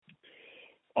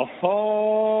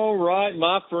All right,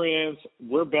 my friends,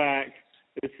 we're back.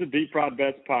 It's the Deep Fried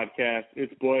Bets podcast.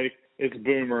 It's Blake, it's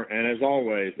Boomer, and as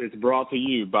always, it's brought to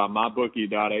you by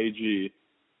mybookie.ag.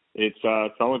 It's the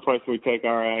only place we take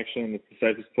our action. It's the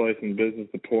safest place in business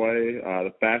to play,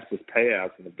 the fastest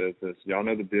payouts in the business. Y'all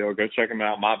know the deal. Go check them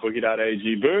out,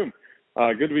 mybookie.ag. Boom.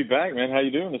 Good to be back, man. How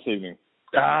you doing this evening?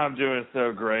 I'm doing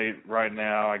so great right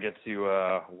now. I get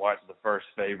to watch the first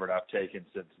favorite I've taken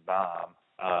since Dom.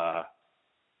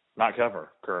 Not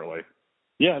cover currently.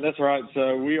 Yeah, that's right.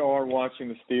 So we are watching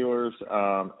the Steelers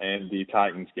and the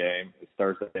Titans game. It's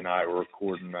Thursday night. We're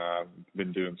recording.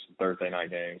 Been doing some Thursday night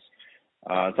games.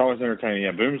 It's always entertaining.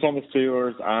 Yeah, Boom's on the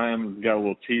Steelers. I'm got a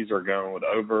little teaser going with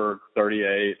over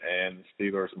 38 and the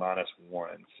Steelers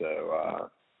 -1. So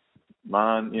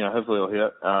mine, hopefully it'll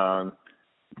hit.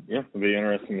 It'll be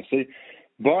interesting to see.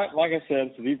 But like I said,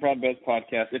 it's the Deep Fried Bets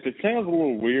podcast. If it sounds a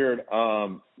little weird,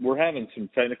 we're having some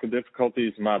technical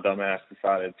difficulties. My dumbass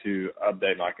decided to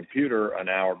update my computer an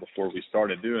hour before we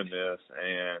started doing this,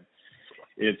 and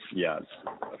it's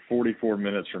 44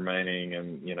 minutes remaining,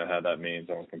 and you know how that means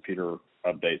on computer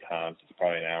update times. It's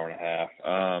probably an hour and a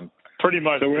half. Pretty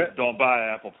much, so don't buy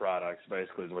Apple products,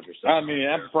 basically, is what you're saying. I mean,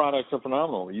 Apple products are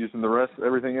phenomenal. Using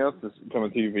everything else is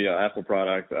coming to you via Apple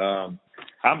product. I'm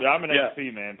an HP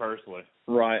man, personally.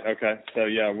 Right, okay. So,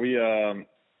 yeah, we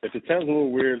if it sounds a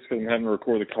little weird, it's because I'm having to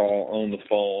record the call on the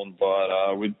phone,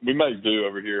 but we may do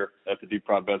over here at the Deep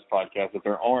Fried Bets podcast. If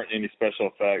there aren't any special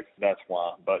effects, that's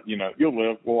why. But, you'll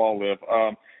live. We'll all live.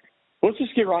 Let's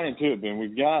just get right into it, Ben.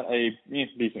 We've got a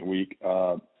decent week.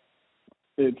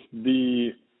 It's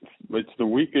the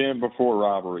weekend before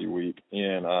rivalry week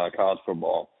in college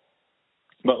football.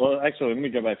 But actually, let me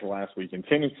go back to last weekend.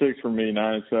 10-6 for me,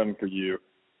 9-7 for you.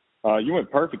 You went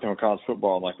perfect on college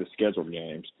football in the scheduled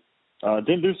games.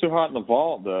 Didn't do so hot in the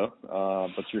vault though,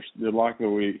 but your lock of the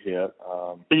week hit.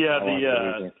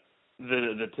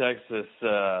 The Texas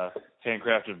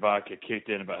handcrafted vodka kicked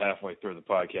in about halfway through the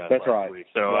podcast. That's last right. week,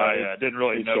 so I didn't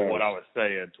really know what I was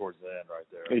saying towards the end right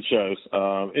there. It shows.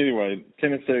 Anyway,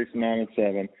 10-6,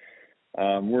 9-7.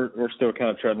 We're still kind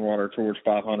of treading water towards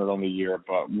 500 on the year,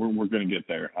 but we're going to get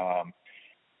there.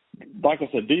 Like I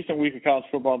said, decent week of college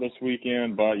football this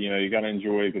weekend, but, you got to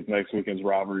enjoy it because next weekend's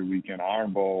rivalry weekend,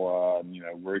 Iron Bowl.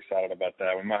 We're excited about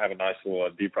that. We might have a nice little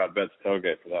Deep Fried Bets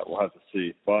tailgate for that. We'll have to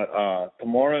see. But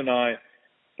tomorrow night,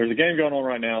 there's a game going on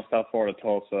right now, South Florida,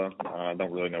 Tulsa. I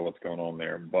don't really know what's going on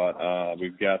there. But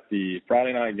we've got the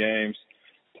Friday night games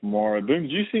tomorrow. Boom,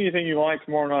 did you see anything you liked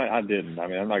tomorrow night? I didn't. I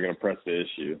mean, I'm not going to press the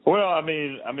issue. Well, I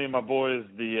mean, my boys,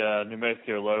 the New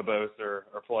Mexico Lobos, are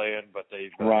playing, but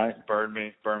they've burned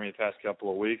me the past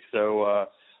couple of weeks. So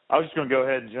I was just going to go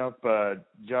ahead and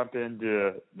jump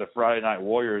into the Friday Night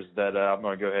Warriors that I'm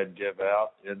going to go ahead and give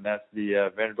out, and that's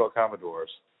the Vanderbilt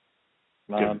Commodores.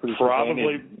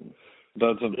 Probably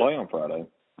doesn't play on Friday.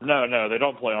 No, they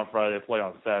don't play on Friday. They play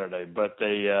on Saturday, but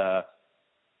they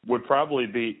would probably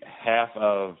beat half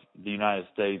of the United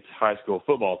States high school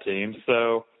football team.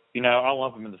 So, I'll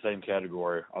lump them in the same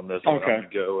category on this one. Okay. I'm going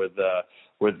to go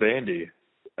with Vandy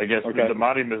against the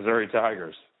mighty Missouri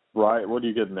Tigers. Right. What are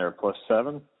you getting there,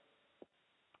 +7?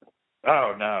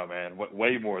 Oh, no, man.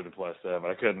 Way more than +7.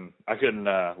 I couldn't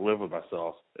live with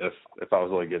myself if I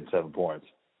was only getting 7 points.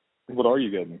 What are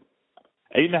you getting?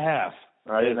 8.5.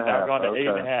 Right, I've gone to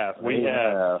 8.5. We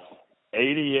have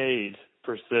 88%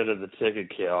 of the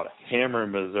ticket count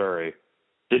hammering Missouri.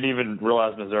 Didn't even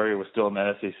realize Missouri was still in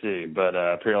the SEC, but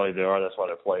apparently they are. That's why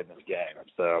they played in this game.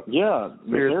 So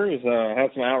Missouri's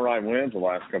had some outright wins the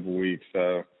last couple of weeks,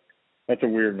 so that's a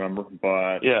weird number.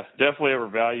 But yeah, definitely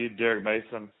overvalued. Derek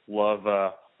Mason, love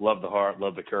the heart,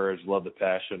 love the courage, love the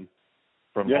passion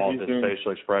from all his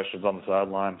facial expressions on the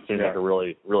sideline. Seems like a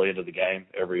really, really into the game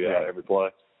every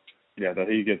play. Yeah, that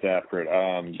he gets after it.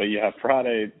 But you have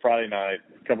Friday night,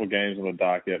 a couple of games on the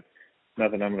docket.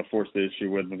 Nothing I'm going to force the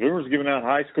issue with. The Boomers giving out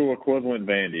high school equivalent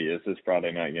Vandy is this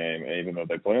Friday night game, even though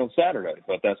they play on Saturday.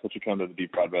 But that's what you come to the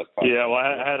Deep Fried Bets podcast. Yeah, well,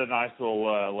 I had a nice little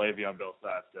Le'Veon Bell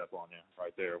sidestep on you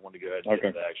right there. I wanted to go ahead and get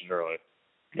into action early.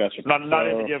 Gotcha.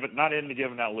 Not into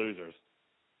giving out losers.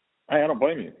 Hey, I don't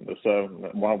blame you. So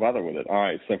why bother with it? All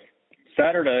right, so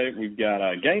Saturday we've got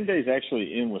game days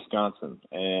actually in Wisconsin,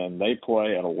 and they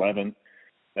play at 11.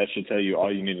 That should tell you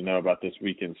all you need to know about this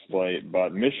weekend's slate.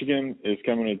 But Michigan is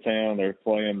coming to town. They're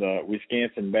playing the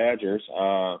Wisconsin Badgers.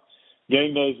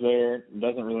 Game days there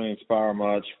doesn't really inspire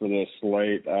much for the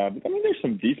slate. But, there's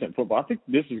some decent football. I think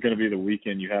this is going to be the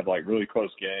weekend you have, really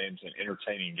close games and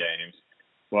entertaining games.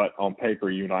 But on paper,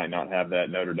 you might not have that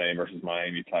Notre Dame versus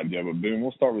Miami type deal. But, Boom,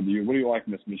 we'll start with you. What do you like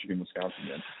in this Michigan-Wisconsin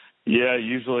game? Yeah,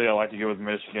 usually I like to go with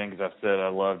Michigan because I've said I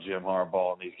love Jim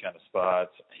Harbaugh in these kind of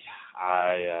spots.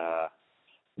 I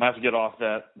might have to get off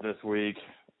that this week.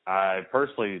 I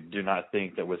personally do not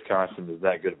think that Wisconsin is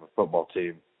that good of a football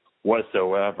team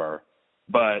whatsoever,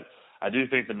 but I do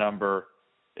think the number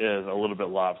is a little bit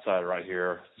lopsided right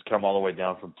here. It's come all the way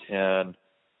down from 10.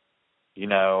 You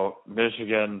know,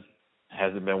 Michigan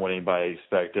hasn't been what anybody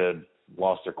expected,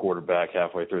 lost their quarterback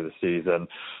halfway through the season.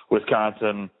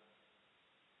 Wisconsin,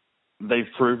 they've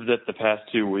proved it the past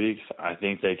 2 weeks. I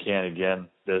think they can again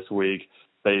this week.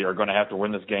 They are going to have to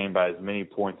win this game by as many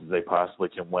points as they possibly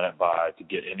can win it by to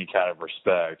get any kind of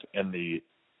respect in the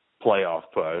playoff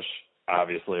push.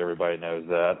 Obviously, everybody knows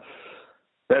that.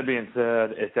 That being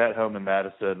said, it's at home in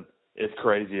Madison. It's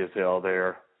crazy as hell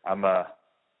there. I'm a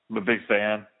big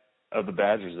fan of the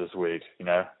Badgers this week.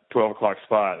 12 o'clock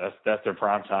spot. That's their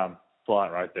primetime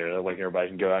slot right there. That way everybody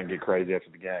can go out and get crazy after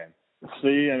the game.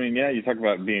 See, you talk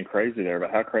about being crazy there,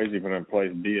 but how crazy would a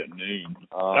place be at noon?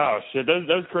 Oh, shit.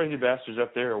 Those crazy bastards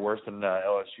up there are worse than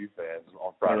LSU fans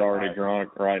on Friday They're already night.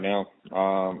 drunk right now.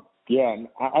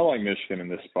 I like Michigan in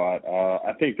this spot.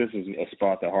 I think this is a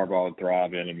spot that Harbaugh would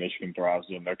thrive in and Michigan thrives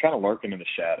in. They're kind of lurking in the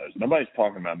shadows. Nobody's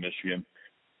talking about Michigan.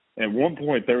 At one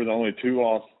point, they were the only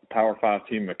two-loss Power 5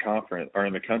 team in the conference or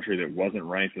in the country that wasn't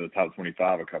ranked in the top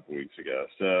 25 a couple weeks ago.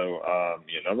 So,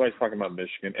 nobody's talking about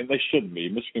Michigan, and they shouldn't be.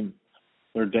 Michigan,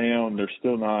 they're down. They're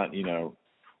still not,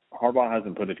 Harbaugh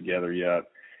hasn't put it together yet.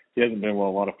 He hasn't been what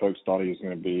a lot of folks thought he was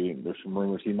going to be. There's some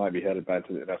rumors he might be headed back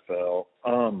to the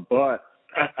NFL. But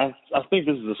I think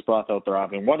this is a spot they'll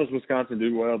thrive in. What does Wisconsin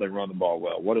do well? They run the ball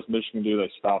well. What does Michigan do?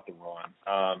 They stop the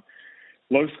run.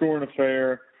 Low-scoring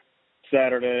affair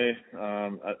Saturday.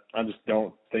 I just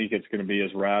don't think it's going to be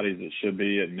as rowdy as it should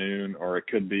be at noon, or it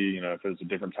could be, if it's a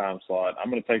different time slot.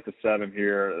 I'm going to take the 7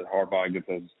 here. Harbaugh get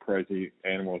those crazy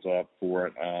animals up for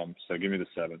it. So give me the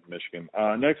 7, Michigan.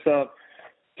 Next up,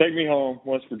 take me home,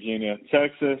 West Virginia.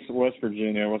 Texas, West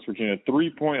Virginia. West Virginia,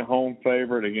 3-point home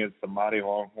favorite against the mighty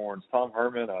Longhorns. Tom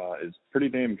Herman is pretty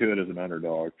damn good as an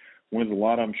underdog. Wins a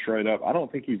lot of them straight up. I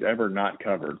don't think he's ever not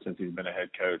covered since he's been a head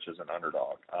coach as an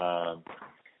underdog.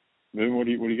 Boone, what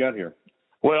do you got here?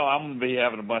 Well, I'm going to be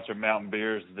having a bunch of mountain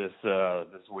beers this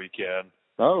weekend.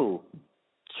 Oh.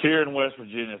 Cheering West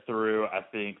Virginia through. I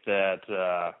think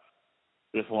that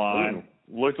this line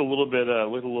looked a little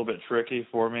bit tricky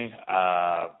for me.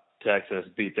 Texas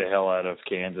beat the hell out of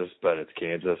Kansas, but it's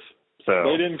Kansas. So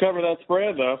they didn't cover that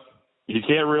spread though. You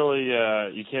can't really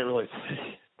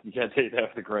you can't take that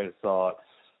with a grain of salt.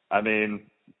 I mean,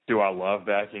 do I love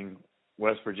backing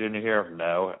West Virginia here?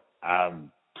 No.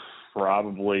 I'm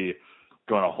probably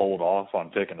going to hold off on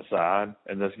picking a side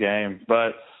in this game.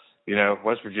 But,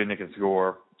 West Virginia can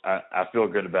score. I feel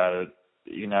good about it.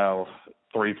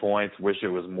 3 points. Wish it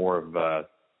was more of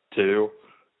 2.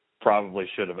 Probably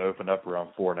should have opened up around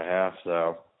 4.5.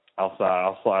 So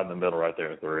I'll slide in the middle right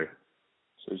there at 3.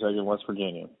 So you're taking West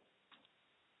Virginia.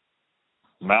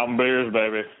 Mountain Bears,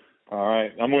 baby. All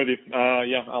right. I'm with you.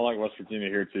 I like West Virginia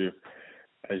here too.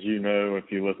 As you know, if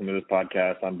you listen to this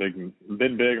podcast, I've been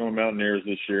big on the Mountaineers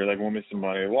this year. They've won me some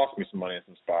money. They lost me some money in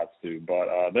some spots too, but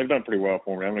they've done pretty well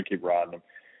for me. I'm going to keep riding them.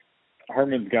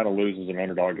 Herman's got to lose as an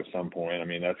underdog at some point. I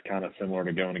mean, that's kind of similar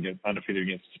to going undefeated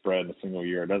against the spread in a single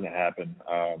year. It doesn't happen.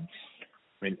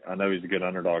 I know he's a good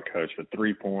underdog coach, but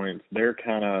 3 points. They're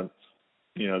kind of,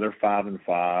 they're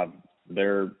 5-5.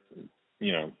 They're,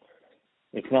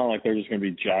 it's not like they're just going to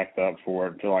be jacked up for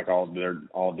it. I feel like they're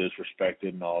all disrespected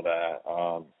and all that.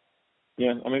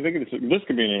 This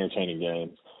could be an entertaining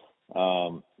game.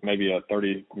 Maybe a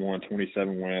 31-27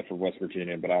 win for West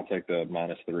Virginia, but I'll take the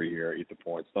 -3 here. Eat the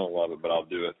points. Don't love it, but I'll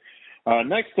do it.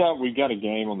 Next up, we've got a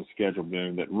game on the schedule,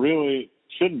 Boone, that really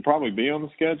shouldn't probably be on the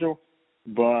schedule,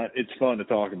 but it's fun to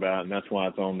talk about, and that's why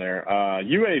it's on there.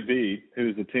 UAB,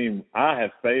 who's a team I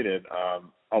have faded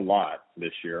a lot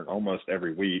this year, almost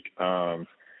every week.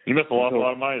 You missed a lot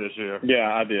of money this year.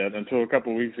 Yeah, I did. Until a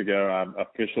couple of weeks ago, I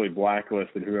officially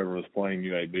blacklisted whoever was playing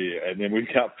UAB. And then we've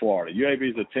got Florida. UAB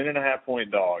is a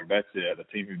 10.5-point dog. That's it. A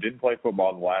team who didn't play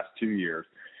football in the last 2 years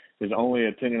is only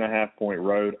a 10.5-point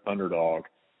road underdog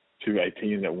to a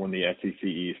team that won the SEC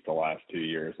East the last 2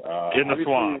 years. In the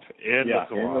swamp. In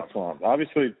the swamp.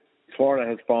 Obviously, Florida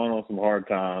has fallen on some hard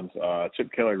times.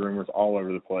 Chip Kelly rumors all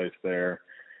over the place there.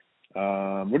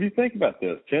 What do you think about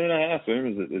this?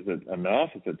 10.5, is it enough?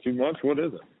 Is it too much? What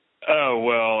is it? Oh,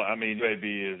 well, I mean,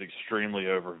 UAB is extremely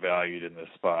overvalued in this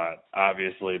spot,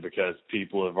 obviously, because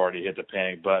people have already hit the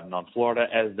panic button on Florida,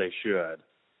 as they should.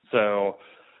 So,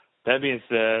 that being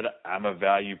said, I'm a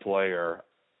value player,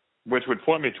 which would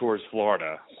point me towards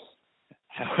Florida.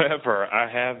 However, I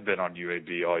have been on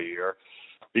UAB all year.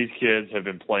 these kids have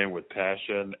been playing with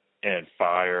passion and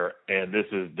fire, and this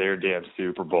is their damn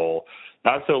Super Bowl.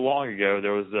 Not so long ago,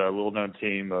 there was a little-known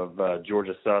team of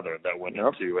Georgia Southern that went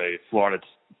into a Florida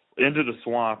into the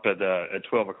swamp at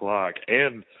 12 o'clock,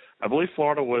 and I believe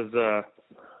Florida was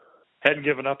hadn't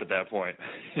given up at that point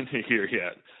in the year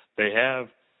yet. They have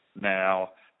now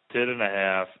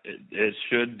 10.5. It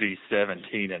should be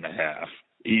 17.5.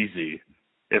 Easy.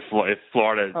 If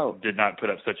Florida did not put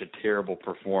up such a terrible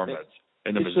performance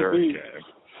in the Missouri game.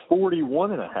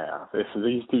 41.5. If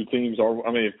these two teams are,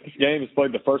 I mean, if this game is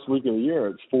played the first week of the year,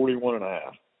 it's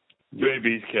 41.5.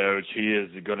 UAB's coach, he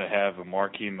is going to have a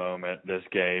marquee moment this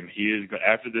game.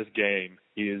 After this game,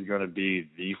 he is going to be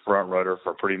the front runner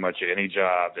for pretty much any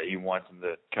job that he wants in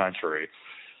the country.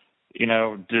 You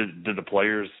know, did the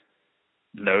players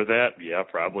know that? Yeah,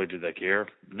 probably. Do they care?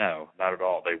 No, not at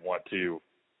all. They want to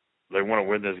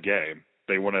win this game.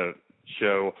 They want to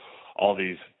show all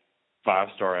these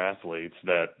five-star athletes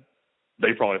that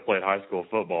they probably played high school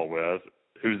football with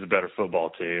who's the better football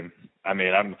team. I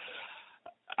mean,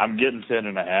 I'm getting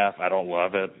 10.5. I don't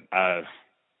love it. I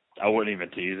wouldn't even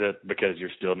tease it because you're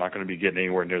still not going to be getting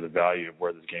anywhere near the value of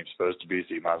where this game's supposed to be,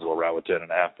 so you might as well ride with 10.5,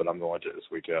 but I'm going to this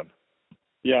weekend.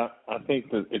 Yeah, I think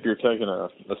that if you're taking a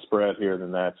spread here,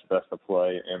 then that's best to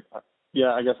play. And,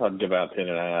 yeah, I guess I'd give out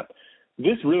 10.5.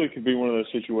 This really could be one of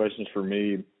those situations for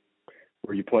me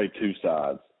where you play two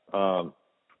sides.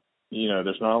 You know,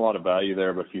 there's not a lot of value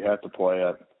there, but if you have to play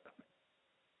it,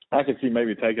 I could see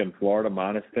maybe taking Florida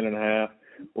minus 10.5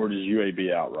 or just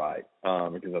UAB outright.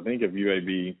 Because I think if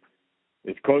UAB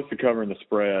is close to covering the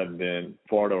spread, then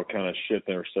Florida will kind of shit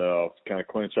themselves, kind of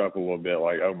clinch up a little bit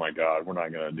like, oh, my God, we're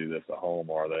not going to do this at home,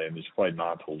 are they? And just play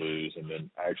not to lose and then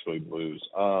actually lose.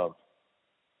 I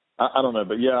don't know.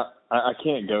 But, yeah, I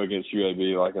can't go against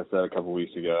UAB, like I said a couple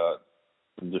weeks ago.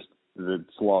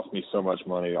 It's lost me so much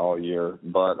money all year.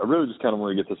 But I really just kind of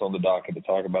want to get this on the docket to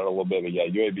talk about it a little bit. But, yeah,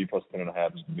 UAB plus 10.5 is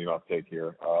going to be my pick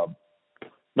here.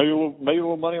 Maybe a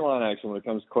little money line action when it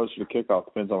comes closer to kickoff.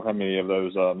 Depends on how many of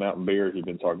those mountain beers you've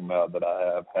been talking about that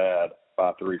I have had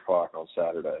by 3 o'clock on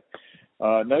Saturday.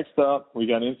 Next up, we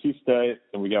got NC State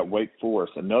and we got Wake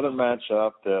Forest. Another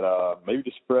matchup that maybe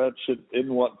the spread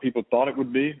isn't what people thought it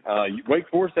would be. Wake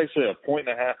Forest actually a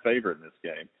 1.5 favorite in this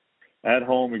game. At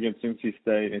home against NC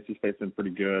State. NC State's been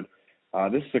pretty good.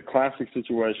 This is a classic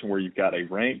situation where you've got a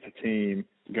ranked team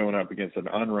going up against an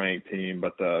unranked team,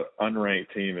 but the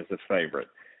unranked team is the favorite.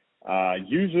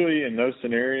 Usually in those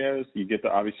scenarios, you get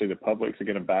obviously the publics are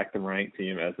going to back the ranked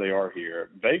team as they are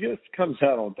here. Vegas comes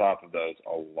out on top of those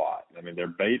a lot. I mean, they're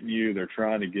baiting you. They're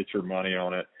trying to get your money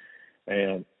on it.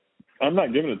 And I'm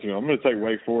not giving it to them. I'm going to take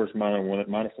Wake Forest minus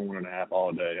 1.5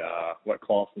 all day. What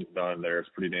Clawson's done there is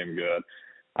pretty damn good.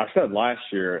 I said last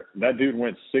year that dude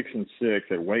went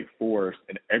 6-6 at Wake Forest,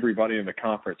 and everybody in the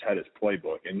conference had his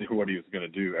playbook and knew what he was going to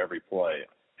do every play.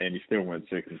 And he still went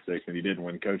 6-6, and he didn't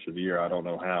win Coach of the Year. I don't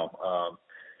know how.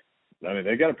 I mean,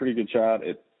 they got a pretty good shot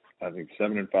at, I think,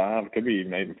 7-5. It could be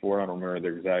even 8-4. I don't remember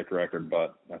their exact record,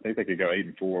 but I think they could go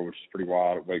 8-4, which is pretty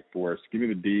wild at Wake Forest. Give me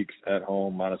the Deeks at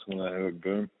home, minus 1.5.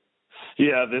 Boom.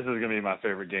 Yeah, this is going to be my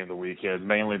favorite game of the weekend,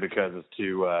 mainly because it's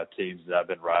two teams that I've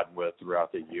been riding with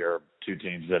throughout the year, two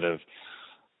teams that have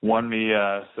won me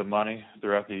some money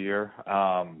throughout the year.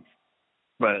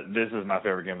 But this is my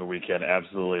favorite game of the weekend.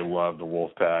 Absolutely love the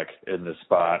Wolfpack in this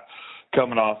spot.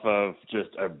 Coming off of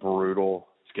just a brutal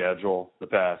schedule the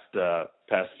past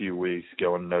few weeks,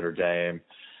 going to Notre Dame,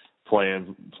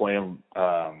 playing Clemson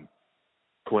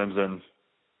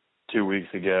 2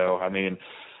 weeks ago. I mean,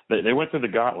 they went through the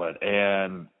gauntlet,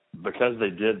 and because they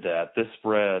did that, this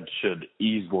spread should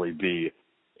easily be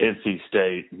NC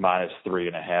State minus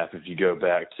 3.5 if you go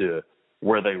back to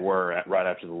where they were right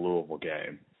after the Louisville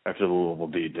game, after the Louisville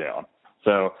beatdown.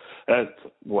 So that's,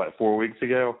 4 weeks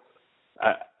ago?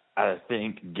 I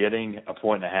think getting a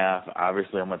 1.5,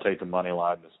 obviously I'm going to take the money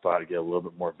line in the spot to get a little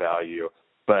bit more value.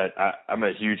 But I'm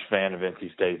a huge fan of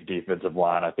NC State's defensive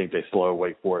line. I think they slow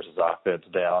Wake Forest's offense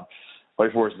down.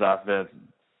 Wake Forest's offense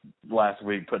last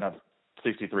week putting up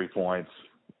 63 points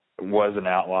was an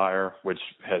outlier, which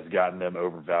has gotten them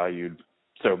overvalued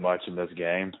so much in this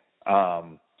game. I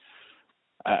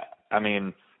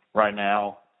mean, right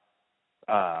now,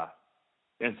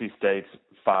 NC State's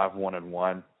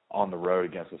 5-1-1 on the road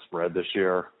against the spread this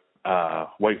year.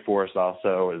 Wake Forest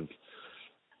also has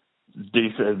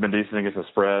been decent against the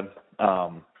spread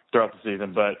throughout the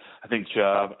season. But I think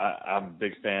Chubb, I'm a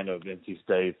big fan of NC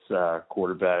State's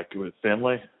quarterback with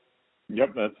Finley.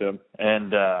 Yep, that's him.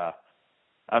 And, I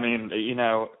mean, you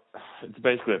know, it's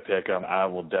basically a pick. I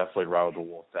will definitely ride with the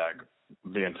Wolfpack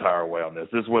the entire way on this.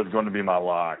 This was going to be my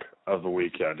lock of the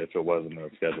weekend if it wasn't a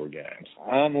scheduled game.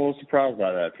 I'm a little surprised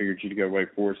by that. I figured you'd go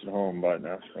Wake Forest at home, but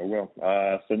no. Oh, well.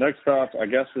 So next up, I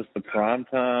guess it's the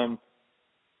primetime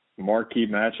marquee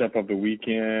matchup of the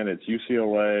weekend. It's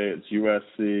UCLA. It's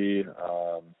USC.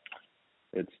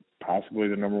 It's possibly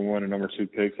the number 1 and number 2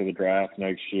 picks of the draft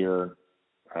next year.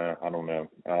 I don't know.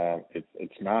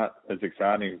 It's not as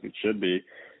exciting as it should be.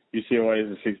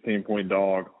 UCLA is a 16-point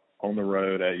dog on the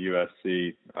road at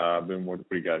USC. Boom, what do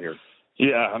we got here?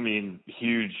 Yeah, I mean,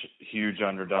 huge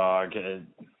underdog. It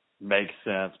makes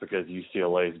sense because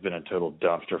UCLA has been a total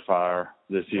dumpster fire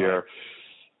this year.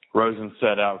 Rosen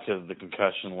set out because of the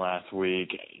concussion last week.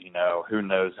 You know, who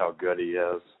knows how good he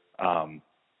is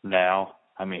now.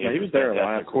 I mean, he was there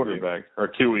last quarterback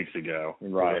or 2 weeks ago.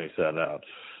 Right. When he set out.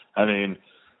 I mean,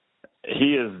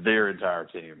 he is their entire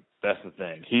team. That's the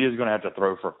thing. He is going to have to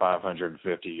throw for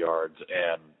 550 yards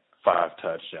and 5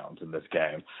 touchdowns in this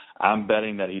game. I'm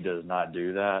betting that he does not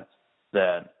do that,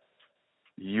 that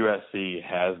USC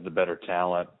has the better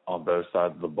talent on both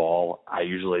sides of the ball. I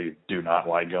usually do not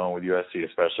like going with USC,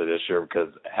 especially this year, because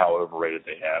how overrated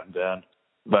they have been.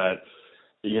 But,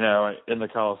 you know, in the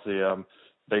Coliseum,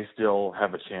 they still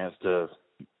have a chance to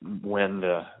win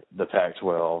the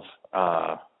Pac-12.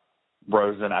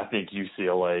 Rosen, I think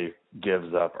UCLA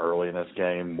gives up early in this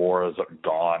game. Mora's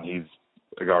gone. He's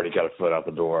already got a foot out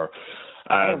the door.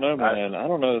 I don't know, man. I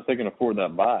don't know if they can afford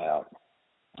that buyout.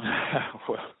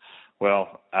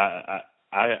 Well,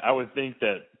 I would think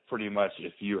that pretty much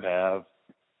if you have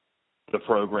the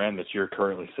program that you're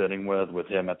currently sitting with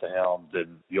him at the helm,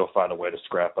 then you'll find a way to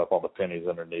scrap up all the pennies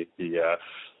underneath the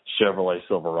Chevrolet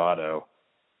Silverado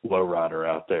lowrider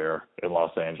out there in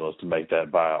Los Angeles to make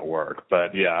that buyout work.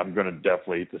 But, yeah, I'm going to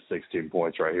definitely eat the 16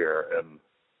 points right here and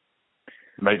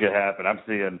make it happen. I'm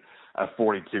seeing a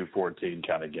 42-14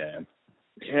 kind of game.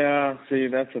 Yeah, see,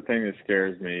 that's the thing that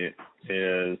scares me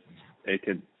is it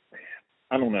could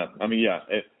 – I don't know. I mean, yeah,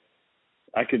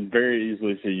 I could very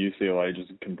easily see UCLA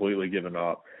just completely giving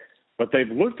up. But they've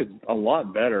looked a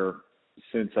lot better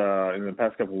since in the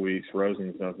past couple of weeks.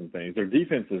 Rosen's done some things. Their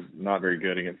defense is not very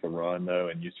good against the run, though,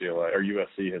 and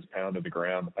USC has pounded the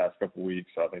ground the past couple of weeks,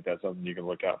 so I think that's something you can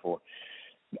look out for.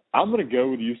 I'm going to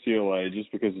go with UCLA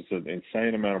just because it's an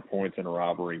insane amount of points in a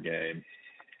rivalry game.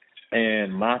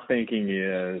 And my thinking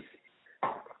is,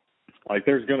 like,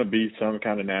 there's going to be some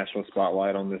kind of national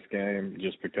spotlight on this game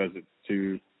just because it's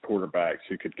 2 quarterbacks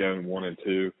who could go in 1 and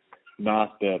 2.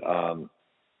 Not that,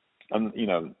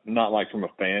 not like from a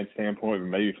fan standpoint, but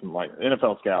maybe from like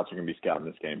NFL scouts are going to be scouting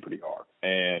this game pretty hard.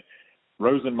 And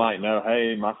Rosen might know,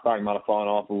 hey, my stock might have fallen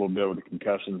off a little bit with the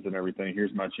concussions and everything.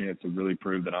 Here's my chance to really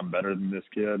prove that I'm better than this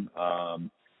kid.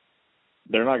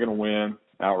 They're not going to win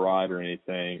outright or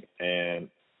anything, and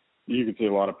you can see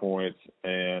a lot of points.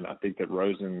 And I think that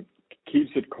Rosen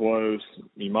keeps it close.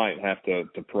 You might have to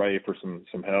pray for some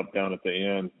help down at the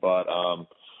end, but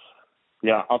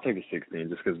yeah, I'll take the 16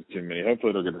 just because it's too many.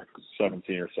 Hopefully they'll get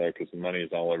 17 or so because the money is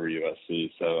all over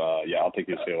USC. So, yeah, I'll take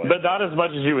UCLA. But not as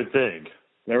much as you would think.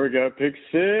 There we go. Pick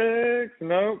 6.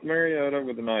 Nope, Mariota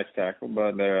with a nice tackle,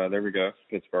 but there we go.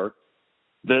 Pittsburgh.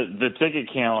 The ticket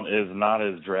count is not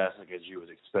as drastic as you would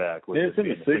expect with it's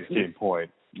the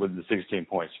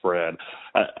 16-point spread.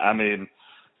 I mean,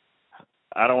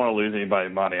 I don't want to lose anybody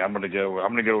money. I'm going to go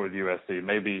with USC.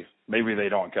 Maybe they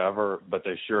don't cover, but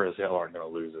they sure as hell aren't going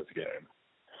to lose this game.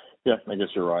 Yeah, I guess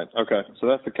you're right. Okay, so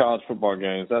that's the college football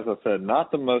games. As I said,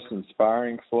 not the most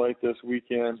inspiring slate this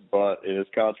weekend, but it is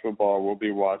college football. We'll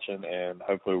be watching, and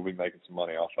hopefully we'll be making some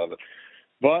money off of it.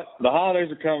 But the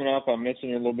holidays are coming up. I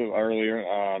mentioned it a little bit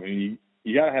earlier.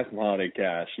 You got to have some holiday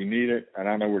cash. You need it, and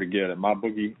I know where to get it.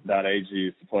 MyBookie.ag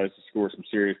is the place to score some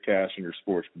serious cash in your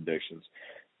sports predictions.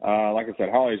 Like I said,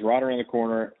 holidays right around the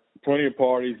corner. Plenty of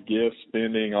parties, gifts,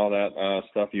 spending, all that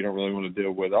stuff you don't really want to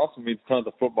deal with. It also means tons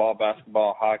of football,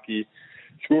 basketball, hockey.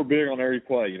 Score big on every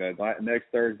play. You know, next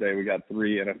Thursday we got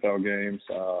 3 NFL games.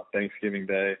 Thanksgiving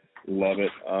Day, love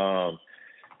it.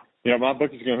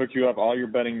 MyBookie's going to hook you up all your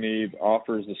betting needs.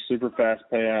 Offers the super fast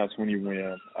payouts when you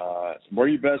win. Where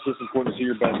you bet is just important to see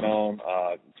your betting on.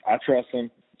 I trust them.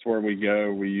 It's where we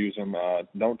go. We use them.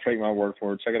 Don't take my word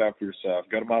for it. Check it out for yourself.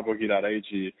 Go to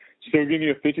mybookie.ag. Still giving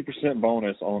you a 50%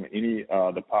 bonus on any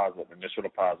initial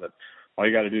deposit. All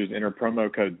you got to do is enter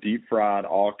promo code DEEPFRIED,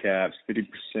 all caps,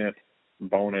 50%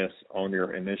 bonus on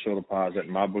your initial deposit,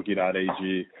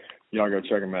 mybookie.ag. Y'all go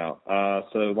check them out.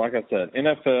 So like I said,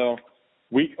 NFL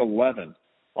Week 11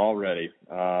 already.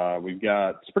 We've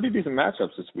got some pretty decent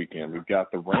matchups this weekend. We've got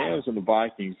the Rams and the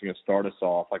Vikings going to start us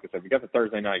off. Like I said, we got the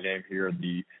Thursday night game here,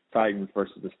 the Titans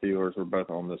versus the Steelers. We're both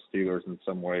on the Steelers in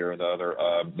some way or another.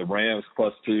 The Rams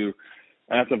 +2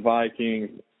 at the Vikings.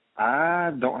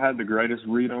 I don't have the greatest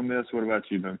read on this. What about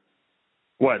you, Ben?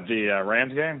 What, the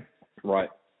Rams game? Right.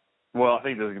 Well, I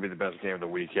think this is going to be the best game of the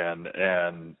weekend,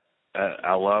 and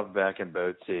I love backing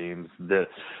both teams. The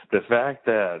fact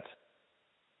that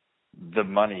the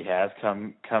money has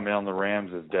come in on the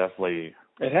Rams is definitely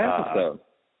it happens though.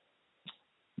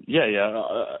 Yeah,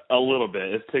 a little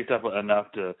bit. It's picked up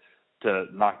enough to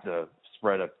knock the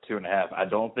spread up 2.5. I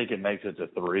don't think it makes it to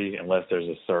 3 unless there's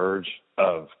a surge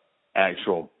of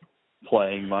actual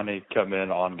playing money come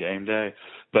in on game day.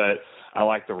 But I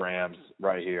like the Rams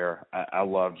right here. I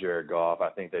love Jared Goff. I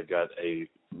think they've got a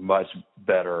much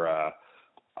better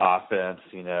offense.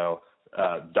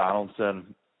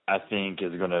 Donaldson, I think,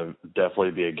 is going to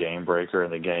definitely be a game breaker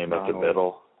in the game up the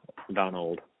middle.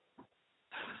 Donald.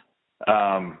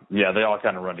 Yeah, they all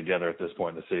kind of run together at this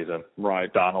point in the season.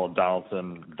 Right.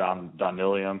 Donaldson,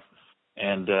 Donilliam.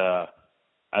 And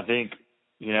I think,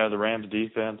 the Rams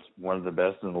defense, one of the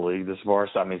best in the league this far.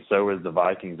 So, so is the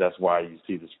Vikings. That's why you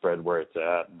see the spread where it's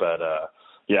at. But,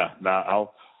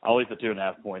 I'll eat the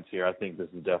 2.5 points here. I think this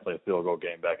is definitely a field goal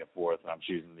game back and forth, and I'm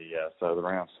choosing the side of the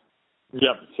Rams.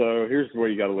 Yep. So here's the way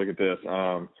you got to look at this.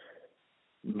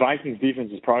 Vikings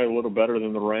defense is probably a little better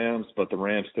than the Rams, but the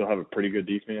Rams still have a pretty good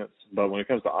defense. But when it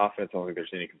comes to offense, I don't think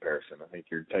there's any comparison. I think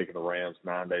you're taking the Rams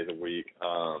 9 days a week.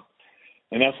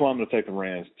 And that's why I'm going to take the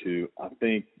Rams too. I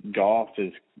think Goff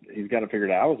he's got to figure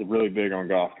it out. I was really big on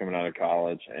Goff coming out of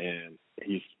college, and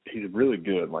he's really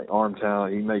good, like arm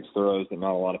talent. He makes throws that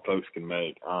not a lot of folks can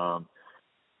make. And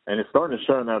it's starting to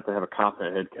show now that they have a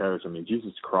competent head coach.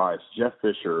 Jesus Christ, Jeff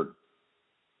Fisher.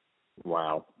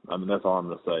 Wow. That's all I'm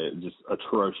going to say. It's just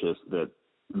atrocious that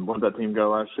where did that team go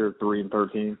last year?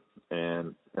 3-13,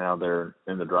 and now they're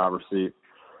in the driver's seat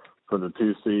for the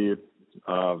 2 seed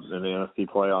in the NFC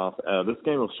playoff. This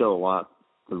game will show a lot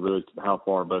to really how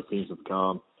far both teams have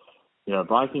come.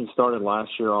 Vikings started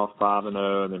last year off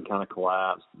 5-0 and then kind of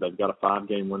collapsed. They've got a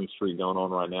 5-game winning streak going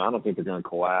on right now. I don't think they're going to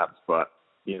collapse, but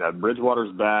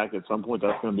Bridgewater's back. At some point,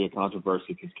 that's going to be a controversy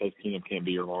because Case Keenum can't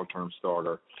be your long-term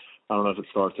starter. I don't know if it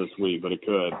starts this week, but it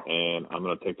could, and I'm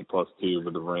going to take the +2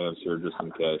 with the Rams here just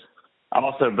in case. I'm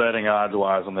also betting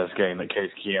odds-wise on this game that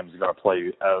Case Keenum's going to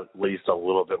play at least a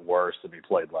little bit worse than he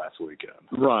played last weekend.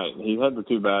 Right. He had the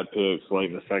 2 bad picks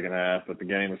late in the second half, but the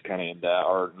game was kind of in doubt,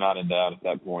 or not in doubt at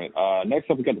that point. Next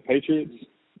up, we got the Patriots.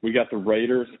 We got the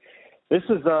Raiders. This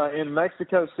is in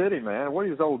Mexico City, man. What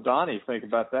does old Donnie think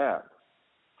about that?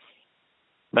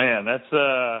 Man, that's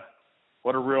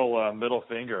what a real middle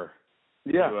finger.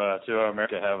 Yeah. To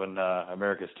America having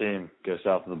America's team go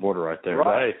south of the border right there.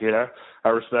 Right. But, hey, I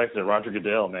respect it. Roger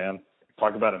Goodell, man.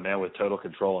 Talk about a man with total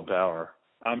control and power.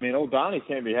 Old Donnie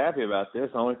can't be happy about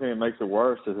this. The only thing that makes it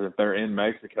worse is if they're in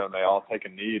Mexico and they all take a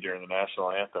knee during the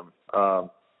national anthem. I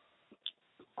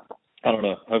don't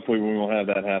know. Hopefully we won't have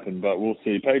that happen, but we'll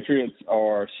see. Patriots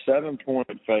are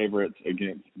 7-point favorites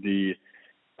against the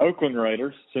Oakland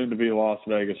Raiders, soon to be Las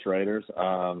Vegas Raiders.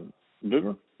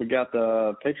 Boomer, we got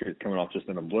the Patriots coming off just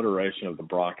an obliteration of the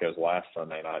Broncos last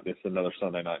Sunday night. This is another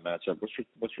Sunday night matchup.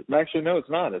 Actually, no, it's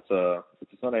not. It's a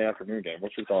Sunday afternoon game.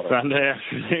 What's your thought on it? Sunday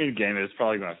afternoon game is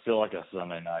probably going to feel like a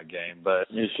Sunday night game, but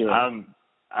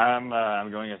I'm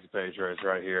going against the Patriots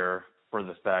right here for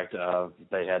the fact of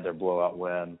they had their blowout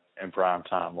win in prime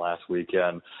time last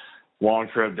weekend. Long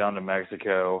trip down to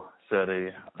Mexico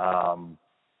City.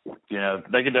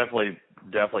 They could definitely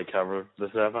cover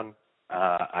the 7.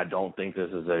 I don't think this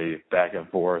is a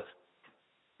back-and-forth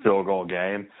field goal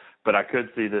game, but I could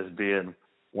see this being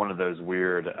one of those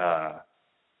weird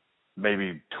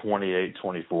maybe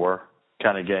 28-24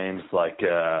 kind of games, like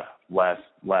last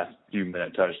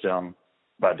few-minute touchdown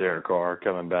by Derek Carr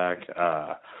coming back.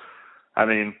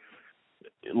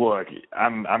 Look,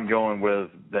 I'm going with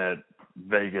that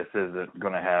Vegas isn't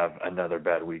going to have another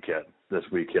bad weekend this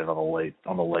weekend on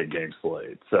the late game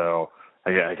slate. So I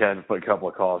had a couple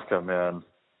of calls come in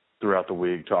throughout the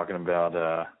week talking about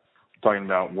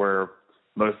where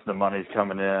most of the money's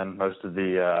coming in, most of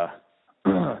the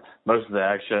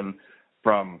action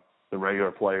from the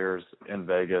regular players in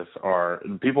Vegas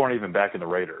people aren't even backing the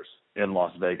Raiders in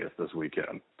Las Vegas this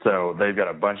weekend. So they've got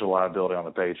a bunch of liability on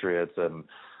the Patriots, and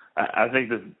I think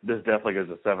this definitely goes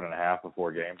to 7.5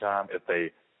 before game time. If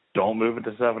they don't move it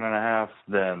to 7.5,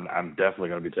 then I'm definitely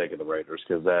going to be taking the Raiders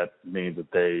because that means that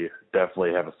they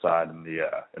definitely have a side in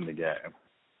the game.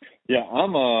 Yeah,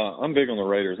 I'm big on the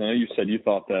Raiders. I know you said you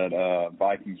thought that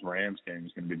Vikings-Rams game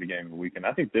was going to be the game of the weekend.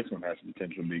 I think this one has the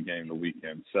potential to be game of the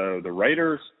weekend. So the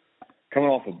Raiders coming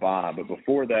off a bye, but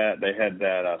before that they had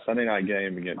that Sunday night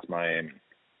game against Miami.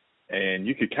 And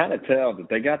you could kind of tell that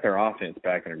they got their offense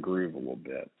back in a groove a little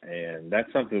bit. And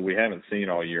that's something we haven't seen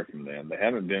all year from them. They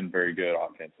haven't been very good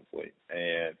offensively.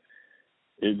 And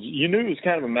you knew it was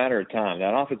kind of a matter of time.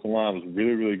 That offensive line was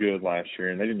really, really good last year,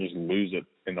 and they didn't just lose it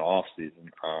in the offseason.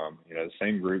 The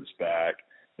same group's back.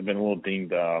 They've been a little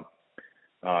dinged up.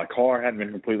 Carr hadn't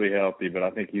been completely healthy, but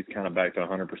I think he's kind of back to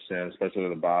 100%, especially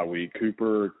with the bye week.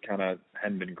 Cooper kind of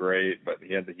hadn't been great, but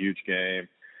he had the huge game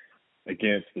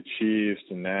against the Chiefs,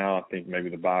 and now I think maybe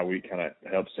the bye week kind of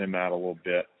helps him out a little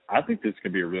bit. I think this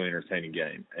could be a really entertaining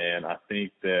game, and I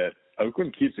think that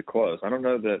Oakland keeps it close. I don't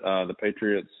know that the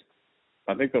Patriots –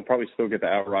 I think they'll probably still get the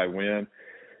outright win.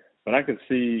 But I could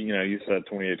see, you said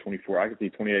 28-24. I could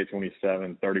see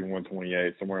 28-27,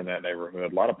 31-28, somewhere in that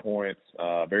neighborhood. A lot of points,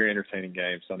 very entertaining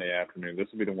game Sunday afternoon. This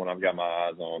will be the one I've got my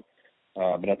eyes on.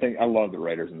 But I love the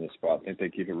Raiders in this spot. I think they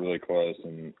keep it really close,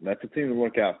 and that's a team to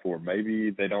look out for. Maybe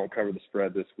they don't cover the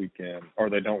spread this weekend, or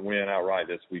they don't win outright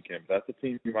this weekend. But that's a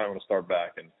team you might want to start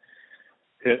back and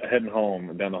heading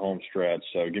home down the home stretch.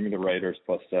 So give me the Raiders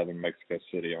 +7, Mexico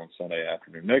City on Sunday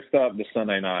afternoon. Next up, the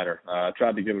Sunday nighter. I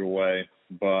tried to give it away,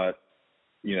 but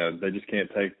they just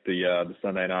can't take the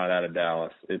Sunday night out of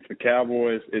Dallas. It's the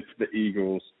Cowboys. It's the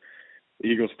Eagles. The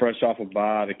Eagles fresh off a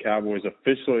bye. The Cowboys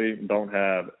officially don't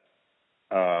have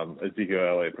Ezekiel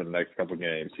Elliott for the next couple of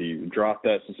games. He dropped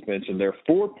that suspension. They're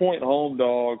 4-point home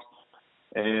dogs,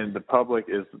 and the public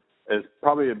is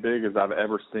probably as big as I've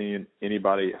ever seen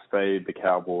anybody fade the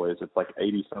Cowboys. It's like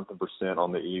 80-something%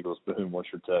 on the Eagles. Boom, what's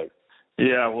your take?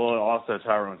 Yeah, well, also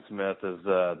Tyron Smith is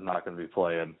not going to be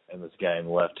playing in this game,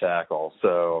 left tackle.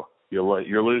 So you're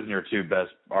losing your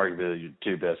arguably your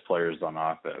two best players on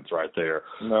offense right there.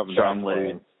 Nope,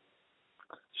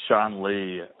 Sean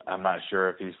Lee, I'm not sure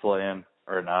if he's playing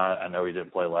or not. I know he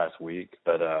didn't play last week,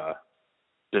 but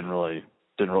didn't really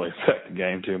affect the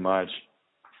game too much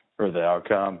or the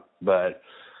outcome. But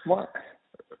what?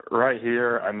 Right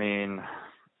here, I mean,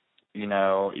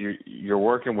 you're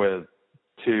working with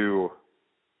two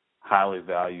highly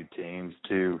valued teams,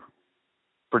 two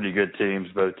pretty good teams,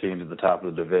 both teams at the top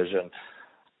of the division.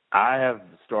 I have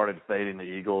started fading the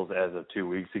Eagles as of 2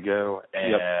 weeks ago,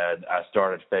 and Yep. I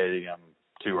started fading them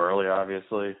too early,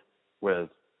 obviously, with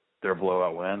their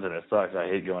blowout wins, and it sucks. I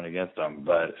hate going against them.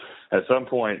 But at some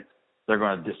point, they're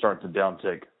going to start to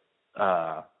downtick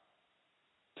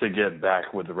to get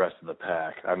back with the rest of the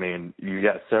pack. I mean, you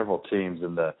got several teams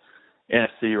in the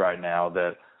NFC right now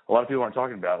that a lot of people aren't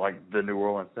talking about, like the New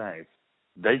Orleans Saints.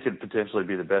 They could potentially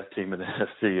be the best team in the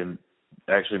NFC and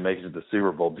actually make it to the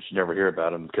Super Bowl, but you never hear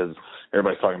about them because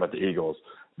everybody's talking about the Eagles.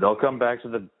 They'll come back to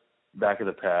the back of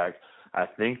the pack. I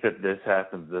think that this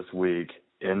happens this week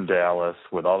in Dallas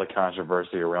with all the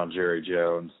controversy around Jerry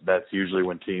Jones. That's usually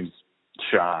when teams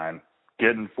shine.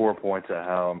 Getting 4 points at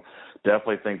home.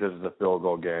 Definitely think this is a field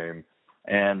goal game.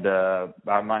 And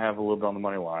I might have a little bit on the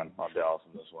money line on Dallas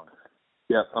in this one.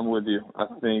 Yeah, I'm with you. I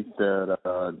think that,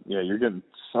 you're getting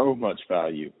so much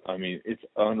value. I mean, it's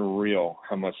unreal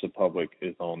how much the public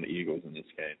is on the Eagles in this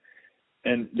game.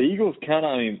 And the Eagles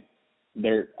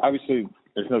they're obviously,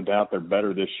 there's no doubt they're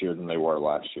better this year than they were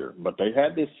last year. But they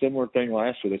had this similar thing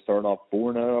last year. They started off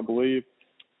 4-0, I believe,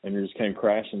 and it just came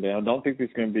crashing down. Don't think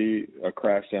it's going to be a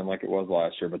crash down like it was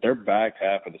last year, but their back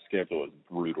half of the schedule is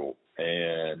brutal.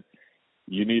 And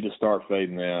you need to start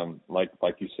fading them. Like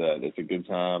you said, it's a good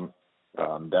time.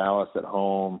 Dallas at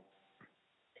home.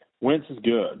 Wentz is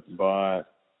good, but,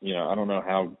 I don't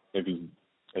know if he's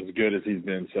as good as he's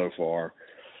been so far.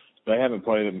 They haven't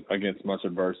played him against much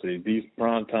adversity. These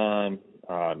primetime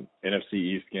NFC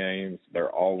East games,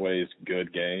 they're always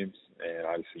good games, and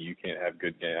obviously you can't have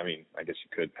good games. I mean, I guess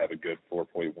you could have a good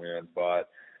 4-point win, but,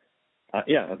 I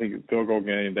think a field goal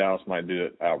game, Dallas might do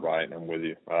it outright, and I'm with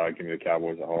you. Give me the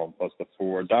Cowboys at home,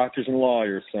 +4. Doctors and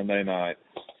lawyers, Sunday night.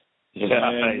 Yeah,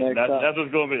 that's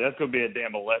what's going to be. That's going to be a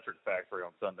damn electric factory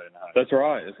on Sunday night. That's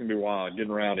right. It's going to be wild,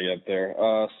 getting rowdy up there.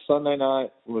 Sunday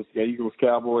night was the Eagles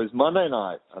Cowboys. Monday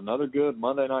night, another good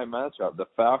Monday night matchup. The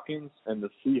Falcons and the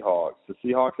Seahawks. The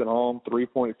Seahawks at home,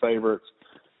 3-point favorites.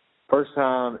 First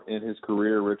time in his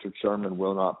career, Richard Sherman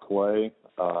will not play.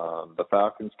 The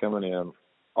Falcons coming in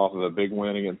off of a big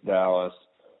win against Dallas.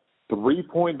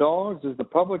 3-point dogs. Is the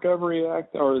public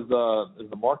overreacting, or is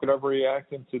the market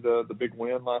overreacting to the big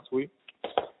win last week?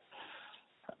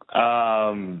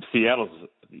 Seattle's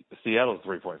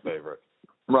 3-point favorite.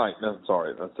 Right. No,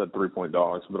 sorry, I said 3-point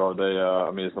dogs. But are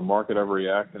they? Is the market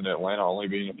overreacting to Atlanta only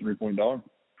being a 3-point dog?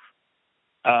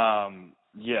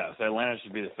 Yes, Atlanta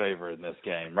should be the favorite in this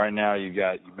game. Right now, you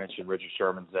mentioned Richard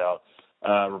Sherman's out.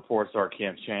 Reports are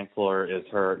Cam Chancellor is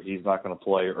hurt. He's not going to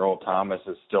play. Earl Thomas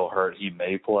is still hurt. He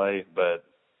may play, but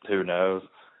who knows?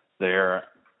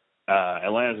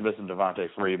 Atlanta's missing Devontae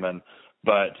Freeman,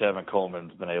 but Tevin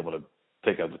Coleman's been able to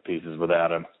pick up the pieces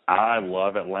without him. I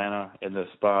love Atlanta in this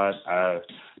spot. I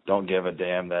don't give a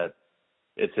damn that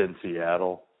it's in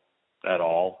Seattle at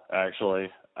all, actually.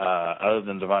 Other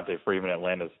than Devontae Freeman,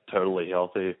 Atlanta's totally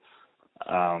healthy.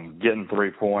 Getting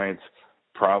 3 points,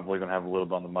 probably going to have a little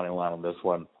bit on the money line on this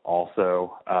one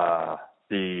also.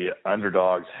 The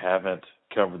underdogs haven't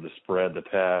covered the spread the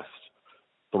past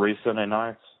 3 Sunday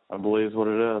nights, I believe is what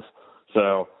it is.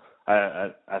 So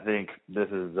I think this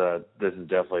is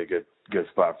definitely a good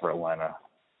spot for Atlanta.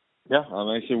 Yeah,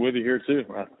 I'm actually with you here too.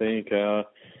 I think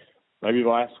maybe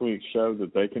last week showed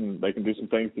that they can do some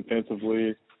things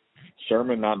defensively.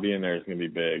 Sherman not being there is going to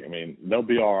be big. I mean, they'll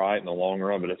be all right in the long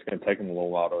run, but it's going to take them a little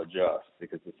while to adjust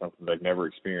because it's something they've never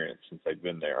experienced since they've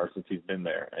been there or since he's been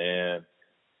there. And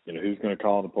who's going to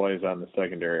call the plays out in the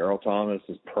secondary? Earl Thomas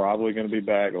is probably going to be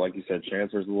back. Like you said,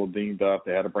 Chancellor's a little dinged up.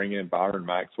 They had to bring in Byron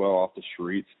Maxwell off the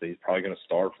streets. He's probably going to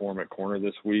start for him at corner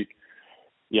this week.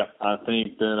 Yeah, I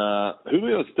think that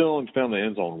Julio's still only found the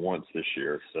end zone once this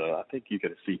year, so I think you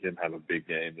could see him have a big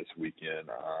game this weekend.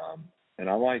 And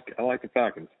I like the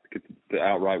Falcons to get the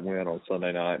outright win on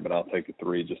Sunday night, but I'll take the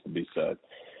 3 just to be safe.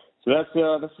 So that's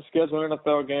the schedule of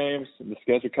NFL games, the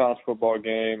schedule of college football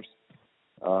games.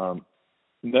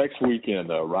 Next weekend,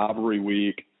 though, rivalry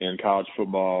week in college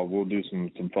football. We'll do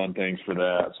some fun things for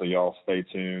that, so y'all stay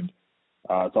tuned.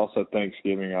 It's also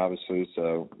Thanksgiving, obviously,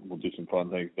 so we'll do some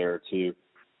fun things there too.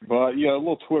 But, a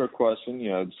little Twitter question.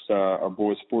 Just our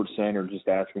boy Sports Center just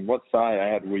asking, what site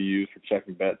ad we use for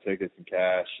checking bet tickets and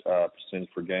cash percentage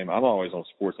per game? I'm always on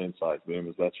Sports Insights, Boom.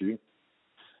 Is that you?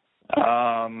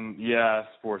 Yeah,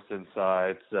 Sports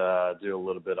Insights. Do a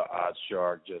little bit of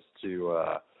OddsShark just to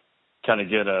kind of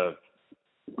get a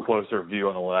closer view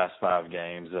on the last 5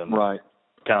 games and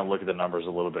kind of look at the numbers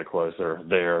a little bit closer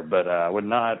there. But would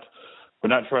not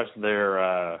trust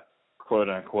their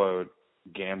quote-unquote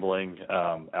gambling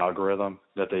algorithm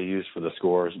that they use for the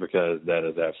scores because that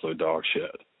is absolute dog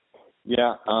shit.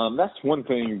 Yeah, that's one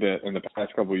thing that in the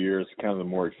past couple of years, kind of the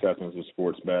more acceptance of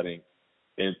sports betting,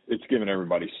 it's given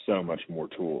everybody so much more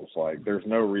tools. Like, there's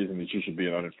no reason that you should be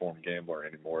an uninformed gambler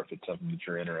anymore if it's something that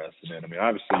you're interested in. I mean,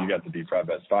 obviously you got the Deep Fried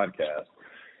Bets podcast,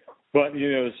 but,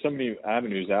 there's so many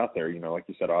avenues out there, like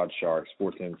you said, OddsShark,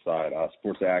 Sports Insight,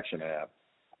 Sports Action app.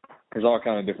 There's all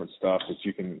kind of different stuff that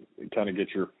you can kind of get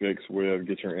your fix with,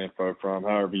 get your info from,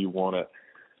 however you want it.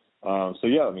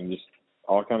 Just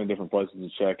all kind of different places to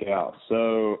check out.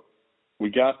 So we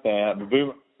got that. But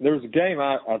boom, there was a game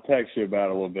I texted you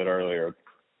about a little bit earlier,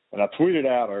 and I tweeted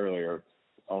out earlier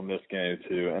on this game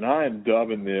too, and I am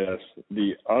dubbing this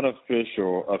the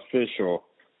official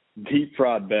Deep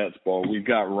Fried Bets Bowl. We've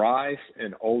got Rice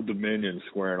and Old Dominion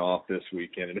squaring off this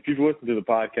weekend. And if you've listened to the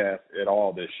podcast at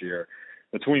all this year,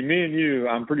 between me and you,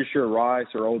 I'm pretty sure Rice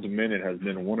or Old Dominion has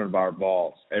been one of our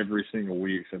balls every single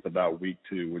week since about week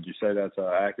 2. Would you say that's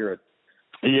accurate?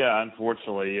 Yeah,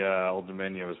 unfortunately, Old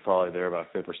Dominion was probably there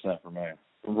about 5% for me.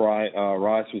 Right.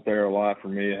 Rice was there a lot for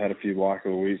me. I had a few block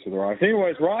of the weeks with Rice.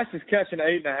 Anyways, Rice is catching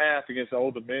 8.5 against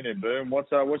Old Dominion. Boom. What's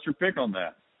your pick on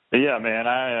that? Yeah, man,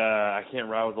 I can't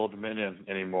ride with Old Dominion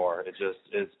anymore.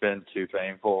 It's been too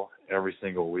painful every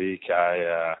single week.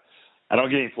 I don't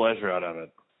get any pleasure out of it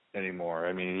anymore.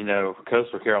 I mean,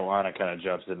 Coastal Carolina kind of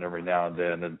jumps in every now and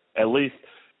then, and at least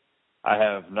I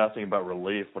have nothing but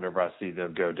relief whenever I see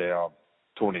them go down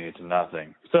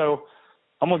 20-0. So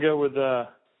I'm gonna go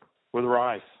with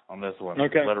Rice on this one.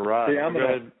 Okay. Let it ride. See, I'm gonna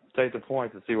go ahead and take the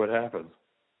points and see what happens.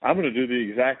 I'm going to do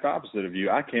the exact opposite of you.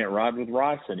 I can't ride with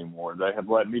Rice anymore. They have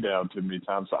let me down too many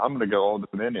times, so I'm going to go Old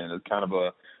Dominion. It's kind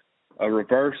of a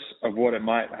reverse of what it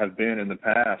might have been in the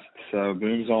past. So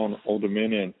Boom's on Old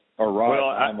Dominion, or Rice, well,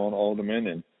 I'm on Old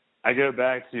Dominion. I go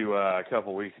back to a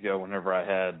couple of weeks ago whenever I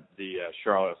had the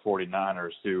Charlotte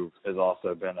 49ers, who has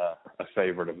also been a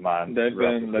favorite of mine. They've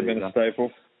been a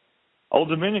staple. Old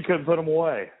Dominion couldn't put them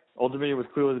away. Old Dominion was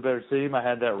clearly the better team. I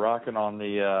had that rocking on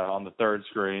the third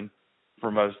screen for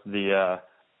most of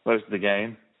the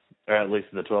game, or at least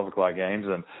the 12 o'clock games,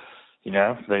 and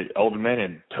Old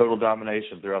Dominion total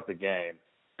domination throughout the game,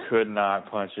 could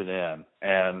not punch it in,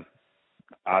 and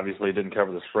obviously didn't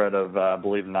cover the spread of I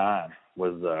believe 9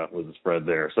 was the spread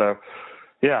there. So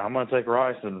yeah, I'm going to take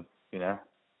Rice and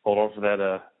hold on for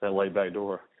that late back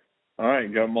door. All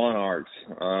right, go Monarchs,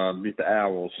 beat the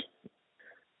Owls.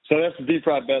 So that's the Deep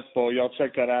Fried Bets Bowl. Y'all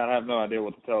check that out. I have no idea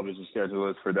what the television schedule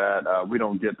is for that. We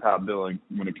don't get top billing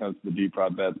when it comes to the Deep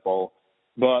Fried Bets Bowl.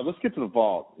 But let's get to the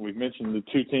vault. We've mentioned the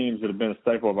 2 teams that have been a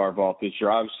staple of our vault this year.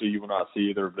 Obviously, you will not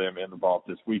see either of them in the vault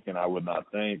this weekend, I would not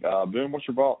think. Boom, what's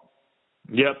your vault?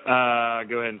 Yep.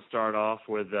 Go ahead and start off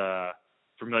with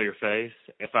familiar face,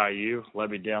 FIU, let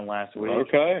me down last week.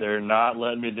 Okay. They're not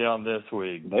letting me down this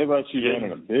week. They let you down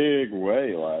in a big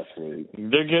way last week.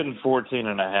 They're getting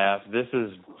 14.5. This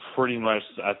is pretty much,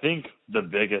 I think, the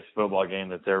biggest football game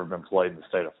that's ever been played in the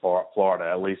state of Florida,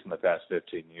 at least in the past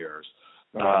 15 years.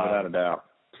 Without a doubt.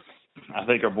 I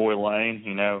think our boy Lane,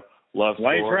 loves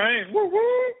Lane scoring. Train,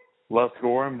 woo-woo! Loves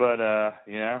scoring, but,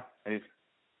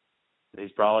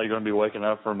 he's probably going to be waking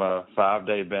up from a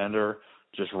 5-day bender,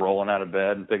 just rolling out of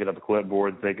bed and picking up a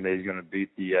clipboard and thinking that he's going to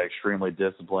beat the extremely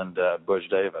disciplined Butch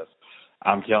Davis.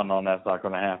 I'm counting on that's not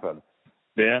going to happen.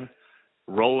 Ben,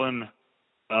 rolling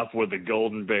up with the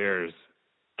Golden Bears,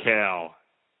 Cal,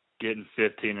 getting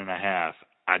 15.5.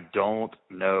 I don't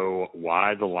know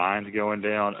why the line's going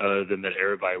down other than that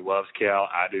everybody loves Cal.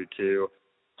 I do too.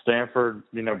 Stanford,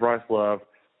 Bryce Love,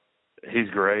 he's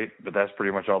great, but that's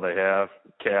pretty much all they have.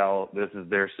 Cal, this is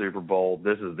their Super Bowl.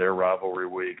 This is their rivalry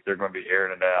week. They're going to be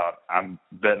airing it out. I'm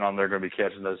betting on they're going to be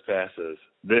catching those passes.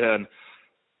 Then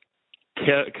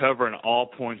covering all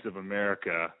points of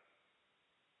America,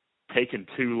 taking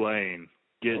Tulane,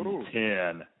 getting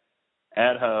 10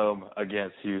 at home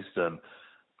against Houston.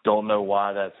 Don't know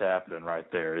why that's happening right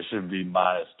there. It should be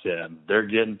 -10. They're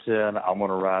getting 10. I'm going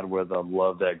to ride with them.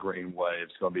 Love that green wave.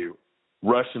 It's going to be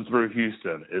rushing through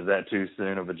Houston. Is that too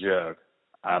soon of a joke?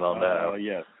 I don't know.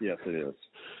 Yes, it is.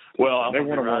 Well, they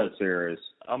won a World Series.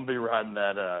 I'm gonna be riding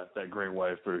that green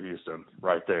wave through Houston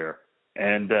right there,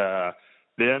 and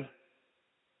then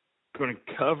going to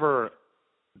cover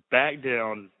back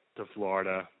down to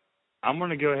Florida. I'm going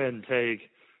to go ahead and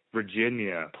take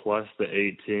Virginia plus the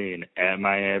 18 at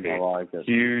Miami. I like it.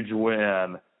 Huge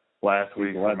win last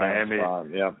week for Miami.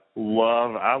 Yep.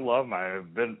 I love Miami.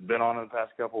 Been on it the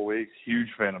past couple of weeks. Huge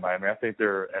fan of Miami. I think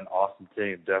they're an awesome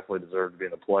team. Definitely deserve to be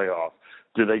in the playoffs.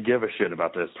 Do they give a shit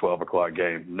about this 12 o'clock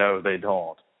game? No, they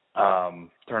don't.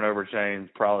 Turnover chain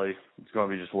probably it's going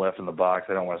to be just left in the box.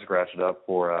 They don't want to scratch it up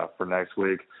for next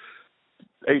week.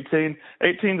 18's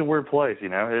a weird place,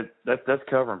 That's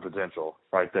covering potential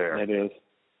right there. It is.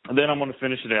 And then I'm going to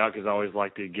finish it out because I always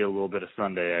like to get a little bit of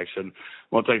Sunday action.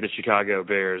 I'm going to take the Chicago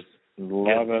Bears.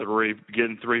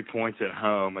 Getting 3 points at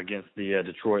home against the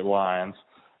Detroit Lions.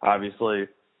 Obviously,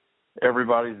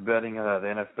 everybody's betting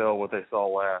the NFL what they saw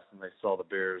last, and they saw the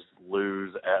Bears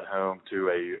lose at home to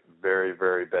a very,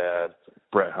 very bad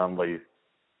Brett Hundley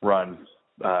run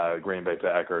Green Bay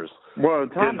Packers. Well,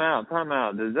 time out.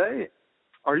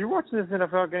 Are you watching this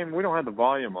NFL game? We don't have the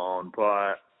volume on,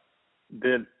 but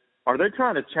are they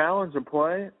trying to challenge a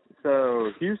play?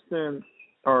 So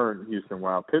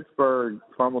Pittsburgh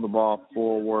fumbled the ball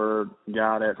forward,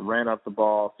 got it, ran up the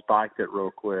ball, spiked it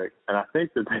real quick, and I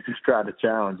think that they just tried to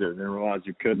challenge it and then realized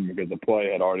you couldn't because the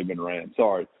play had already been ran.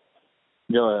 Sorry.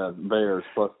 Go ahead. Bears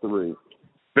 +3.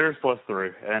 Bears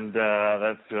 +3, and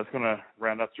that's going to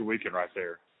round up your weekend right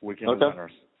there. Weekend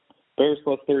winners. Bears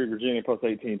 +3, Virginia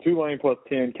 +18, Tulane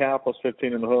 +10, Cal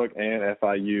 +15 in the hook, and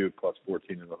FIU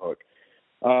 +14 in the hook.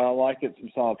 I like it. Some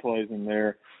solid plays in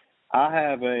there. I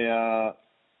have a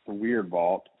weird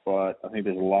vault, but I think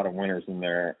there's a lot of winners in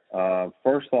there.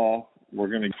 First off, we're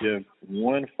going to give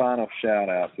one final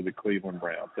shout-out to the Cleveland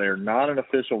Browns. They are not an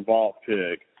official vault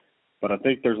pick, but I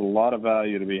think there's a lot of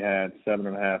value to be had,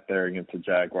 7.5 there against the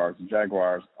Jaguars. The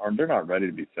Jaguars, they're not ready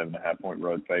to be 7.5-point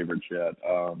road favorites yet.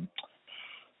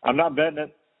 I'm not betting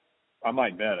it. I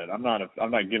might bet it. I'm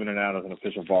not giving it out as an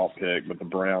official vault pick, but the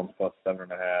Browns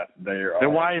 +7.5.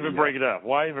 Then why even bring it up?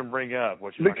 Why even bring up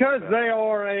what you? Because they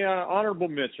are a honorable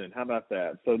mention. How about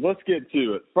that? So let's get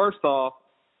to it. First off,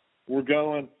 we're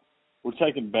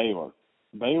taking Baylor.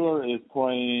 Baylor is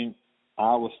playing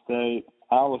Iowa State.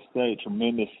 Iowa State,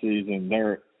 tremendous season.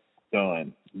 They're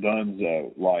done.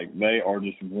 Donezo. Like, they are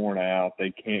just worn out.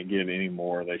 They can't give any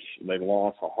more. They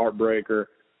lost a heartbreaker.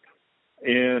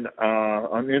 And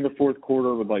I'm in the fourth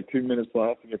quarter with 2 minutes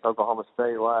left against Oklahoma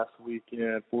State last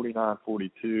weekend,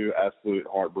 49-42, absolute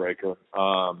heartbreaker.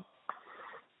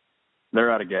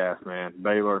 They're out of gas, man.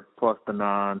 Baylor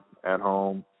 +9 at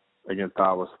home against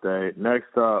Iowa State.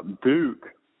 Next up, Duke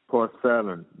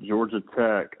 +7, Georgia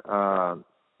Tech.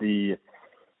 The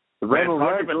Rebel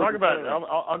talk about it.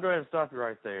 I'll go ahead and stop you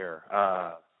right there.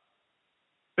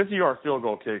 50-yard field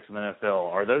goal kicks in the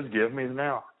NFL, are those give-me's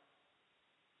now?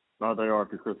 No, they are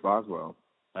for Chris Boswell.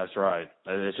 That's right.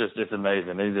 It's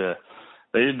amazing. They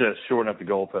need to shorten up the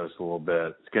goalpost a little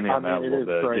bit, skinny them out a little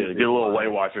bit. Crazy. Get a little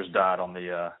Weight Watchers diet on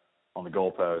the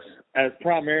goalpost. As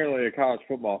primarily a college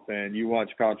football fan, you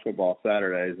watch college football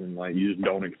Saturdays and you just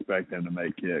don't expect them to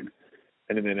make kicks.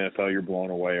 And in the NFL, you're blown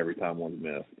away every time one's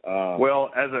missed. Well,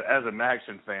 as an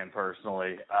action fan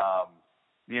personally,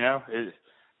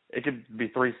 it could be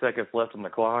 3 seconds left on the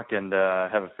clock and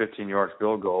have a 15-yard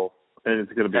field goal. And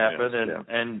it's going to be happen,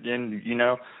 and you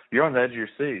know, you're on the edge of your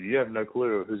seat. You have no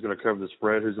clue who's going to cover the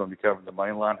spread, who's going to be covering the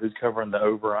main line, who's covering the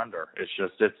over/under.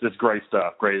 It's great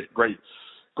stuff.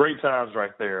 Great times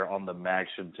right there on the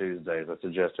Maction Tuesdays. I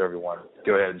suggest everyone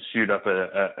go ahead and shoot up an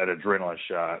adrenaline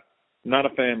shot. Not a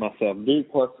fan myself.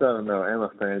 Duke +7 though. I'm a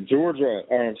fan.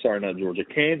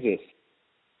 Kansas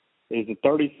is a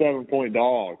 37-point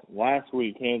dog. Last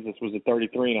week, Kansas was a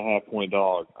 33.5-point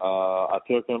dog. I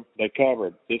took them. They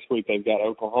covered. This week, they've got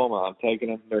Oklahoma. I'm taking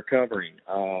them. They're covering.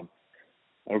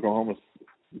 Oklahoma's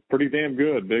pretty damn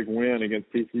good. Big win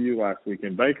against TCU last week.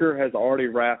 And Baker has already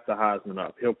wrapped the Heisman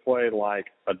up. He'll play like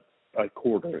a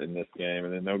quarter in this game,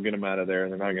 and then they'll get him out of there,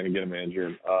 and they're not going to get him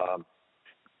injured.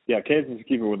 Kansas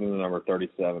keep it within the number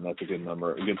 37. That's a good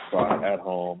number. A good spot at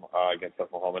home against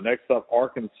Oklahoma. Next up,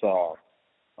 Arkansas.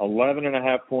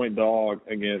 11.5-point dog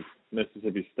against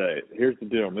Mississippi State. Here's the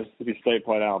deal. Mississippi State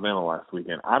played Alabama last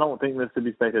weekend. I don't think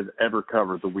Mississippi State has ever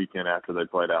covered the weekend after they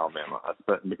played Alabama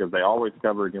because they always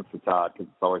cover against the Tide because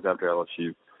it's always after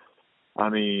LSU. I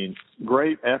mean,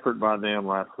 great effort by them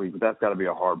last week, but that's got to be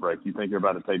a heartbreak. You think you're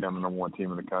about to take down the number one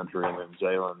team in the country, and then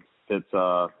Jalen hits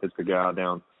the guy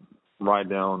down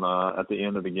at the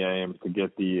end of the game to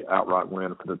get the outright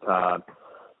win for the Tide.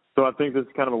 So I think this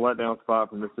is kind of a letdown spot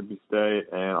for Mississippi State,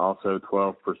 and also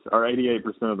 12% or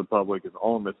 88% of the public is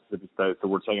on Mississippi State. So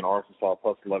we're taking Arkansas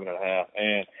 +11.5.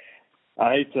 And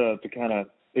I hate to kind of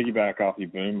piggyback off you,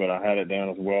 Boone, but I had it down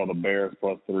as well. The Bears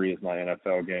 +3 is my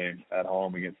NFL game at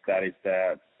home against Statty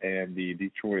Stats and the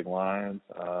Detroit Lions.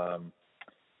 A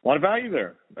lot of value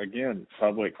there. Again,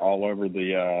 public all over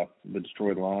the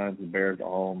Detroit Lions. The Bears at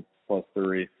home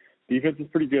 +3. Defense is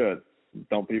pretty good.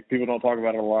 People don't talk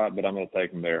about it a lot, but I'm going to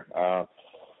take them there.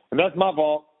 And that's my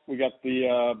vault. We got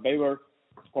the Baylor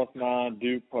 +9,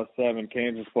 Duke +7,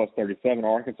 Kansas +37,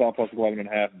 Arkansas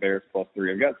 +11.5, Bears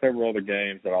 +3. I've got several other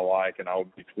games that I like, and I'll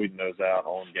be tweeting those out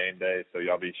on game day, so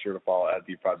y'all be sure to follow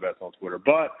 @DeepFriedBets on Twitter.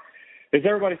 But it's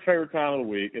everybody's favorite time of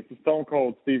the week. It's the Stone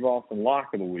Cold Steve Austin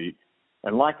lock of the week.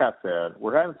 And like I said,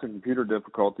 we're having some computer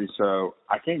difficulties, so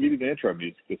I can't give you the intro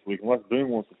music this week unless Boone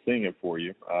wants to sing it for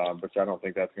you, which I don't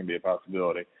think that's going to be a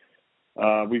possibility.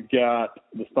 We've got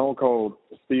the Stone Cold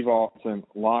Steve Austin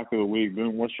lock of the week.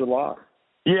 Boone, what's your lock?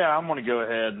 Yeah, I'm going to go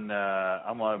ahead and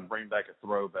I'm going to bring back a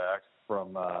throwback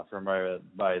from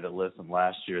everybody that listened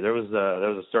last year. There was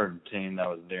a certain team that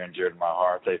was near and dear to my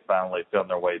heart. They finally found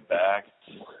their way back,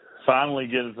 finally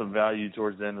getting some value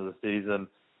towards the end of the season.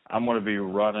 I'm going to be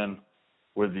running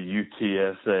with the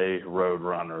UTSA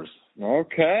Roadrunners.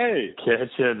 Okay.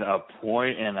 Catching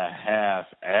 1.5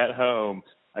 at home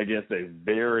against a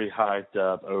very hyped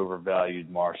up,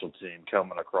 overvalued Marshall team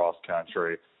coming across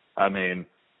country. I mean,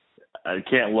 I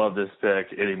can't love this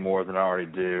pick any more than I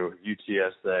already do.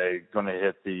 UTSA going to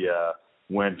hit the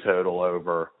win total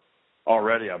over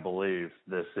already, I believe,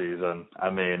 this season. I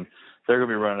mean, they're going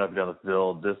to be running up and down the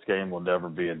field. This game will never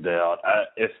be in doubt.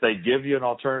 If they give you an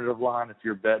alternative line, if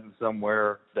you're betting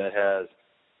somewhere that has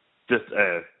just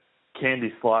a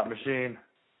candy slot machine,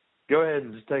 go ahead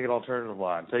and just take an alternative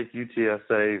line. Take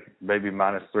UTSA maybe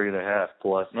 -3.5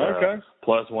 plus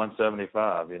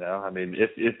 175. You know, I mean,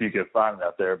 if you can find it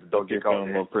out there, but don't get caught a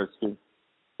little frisky.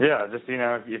 Yeah, just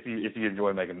if you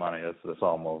enjoy making money, that's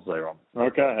all I'm gonna say on.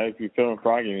 Okay, hey, if you're feeling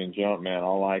froggy and jump, man, I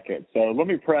like it. So let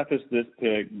me preface this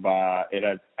pick by it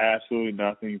has absolutely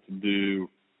nothing to do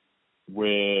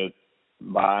with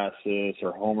biases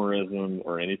or homerism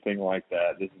or anything like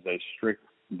that. This is a strict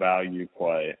value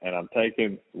play, and I'm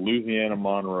taking Louisiana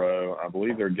Monroe. I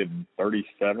believe they're getting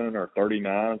 37 or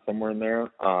 39 somewhere in there.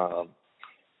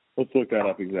 Let's look that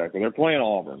up exactly. They're playing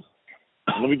Auburn.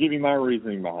 Let me give you my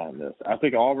reasoning behind this. I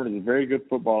think Auburn is a very good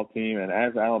football team, and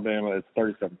as Alabama, it's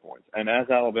 37 points. And as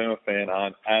an Alabama fan,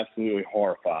 I'm absolutely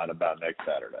horrified about next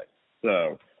Saturday.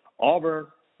 So Auburn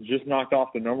just knocked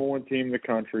off the number one team in the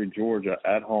country, Georgia,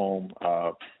 at home,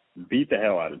 beat the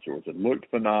hell out of Georgia. Looked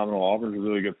phenomenal. Auburn's a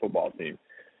really good football team.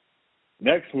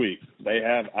 Next week, they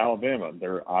have Alabama.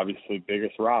 They're obviously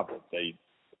biggest rival. They,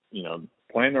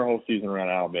 plan their whole season around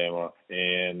Alabama,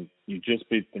 and you just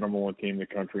beat the number one team in the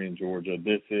country in Georgia.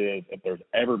 This is, if there's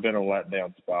ever been a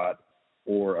letdown spot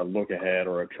or a look ahead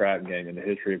or a trap game in the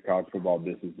history of college football,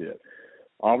 this is it.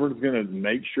 Auburn's going to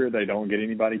make sure they don't get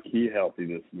anybody key healthy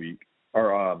this week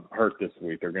or hurt this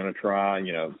week. They're going to try,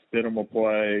 Stidham will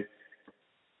play,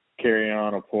 Carry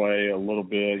On will play a little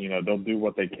bit. They'll do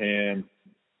what they can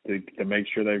to make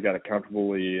sure they've got a comfortable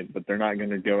lead, but they're not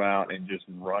going to go out and just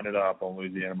run it up on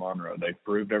Louisiana Monroe. They've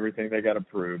proved everything they got to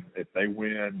prove. If they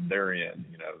win, they're in.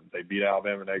 They beat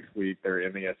Alabama next week. They're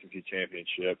in the SEC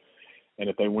championship. And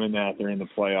if they win that, they're in the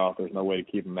playoff. There's no way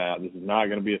to keep them out. This is not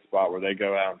going to be a spot where they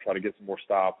go out and try to get some more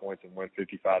style points and win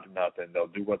 55-0. They'll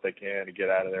do what they can to get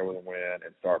out of there with a win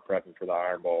and start prepping for the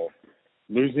Iron Bowl.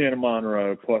 Louisiana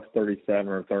Monroe plus 37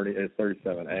 or 30 is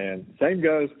 37. And same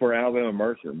goes for Alabama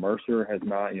Mercer. Mercer has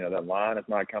not, that line has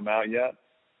not come out yet.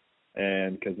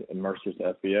 And because Mercer's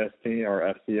FBS team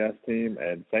or FCS team,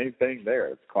 and same thing there.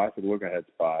 It's classic look ahead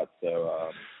spot.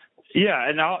 So, yeah,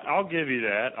 and I'll give you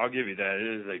that.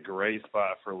 It is a great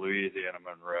spot for Louisiana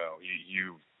Monroe.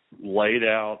 You laid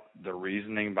out the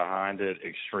reasoning behind it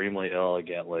extremely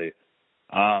elegantly,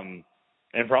 and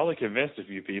probably convinced a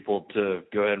few people to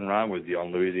go ahead and run with you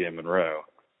on Louisiana Monroe.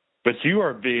 But you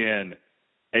are being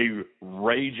a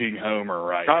raging homer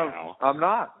right now. I'm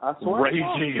not. I swear.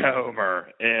 Raging homer,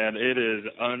 and it is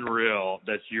unreal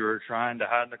that you're trying to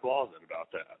hide in the closet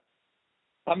about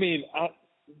that. I mean, I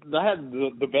had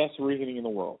the best reasoning in the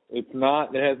world. It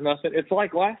has nothing. It's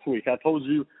like last week. I told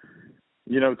you,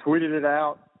 tweeted it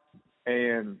out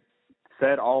and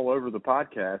said all over the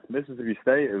podcast, Mississippi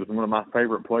State, it was one of my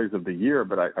favorite plays of the year,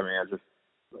 but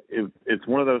it's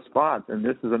one of those spots, and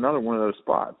this is another one of those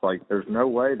spots. Like, there's no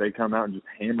way they come out and just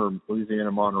hammer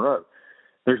Louisiana Monroe.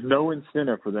 There's no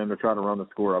incentive for them to try to run the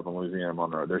score up on Louisiana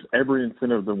Monroe. There's every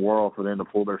incentive in the world for them to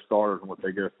pull their starters once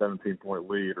they get a 17-point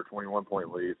lead or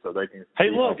 21-point lead so they can – Hey,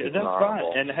 look, that's fine.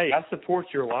 And, hey, I support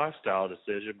your lifestyle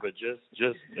decision, but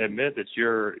just admit that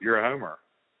you're a homer.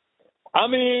 I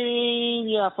mean,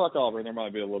 yeah, fuck Auburn. There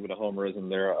might be a little bit of homerism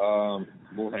there.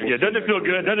 Doesn't it feel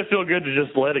good? Doesn't it feel good to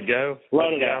just let it go?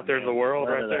 Let it out there in the world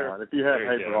right there. Out. If you have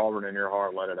hate for Auburn in your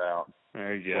heart, let it out.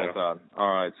 There you go. Well,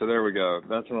 all right, so there we go.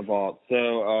 That's what I bought.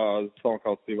 So this song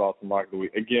called Steve Austin Mike of the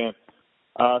Week. Again,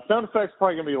 sound effects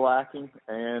probably going to be lacking,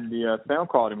 and the sound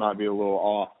quality might be a little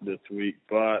off this week,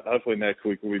 but hopefully next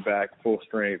week we'll be back full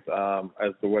strength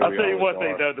as the way I'll we tell you always one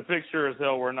thing, are. though. The picture is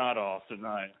hell. We're not off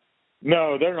tonight.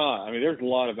 No, they're not. I mean, there's a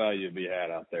lot of value to be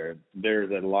had out there. There's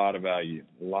a lot of value,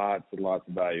 lots and lots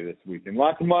of value this weekend.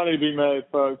 Lots of money to be made,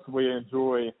 folks. We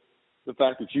enjoy the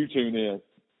fact that you tune in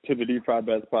to the Deep Fried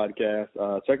Bets podcast.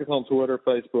 Check us on Twitter,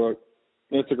 Facebook,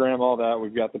 Instagram, all that.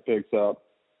 We've got the picks up.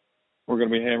 We're going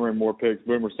to be hammering more picks.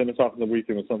 Boomer, send us off in the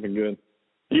weekend with something good.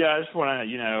 Yeah, I just want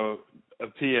to, a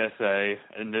PSA,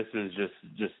 and this is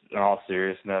just in all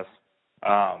seriousness.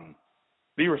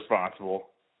 Be responsible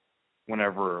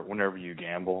whenever you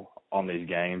gamble on these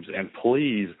games, and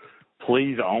please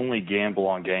only gamble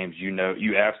on games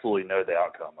you absolutely know the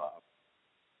outcome of.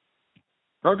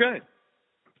 Okay,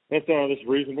 that's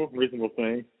reasonable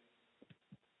thing.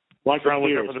 Like trying to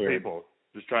look out for the people,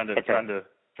 just trying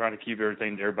to keep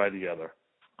everybody together.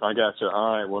 I gotcha.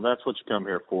 All right, well that's what you come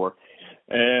here for,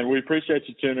 and we appreciate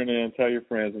you tuning in. Tell your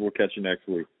friends, and we'll catch you next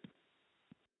week.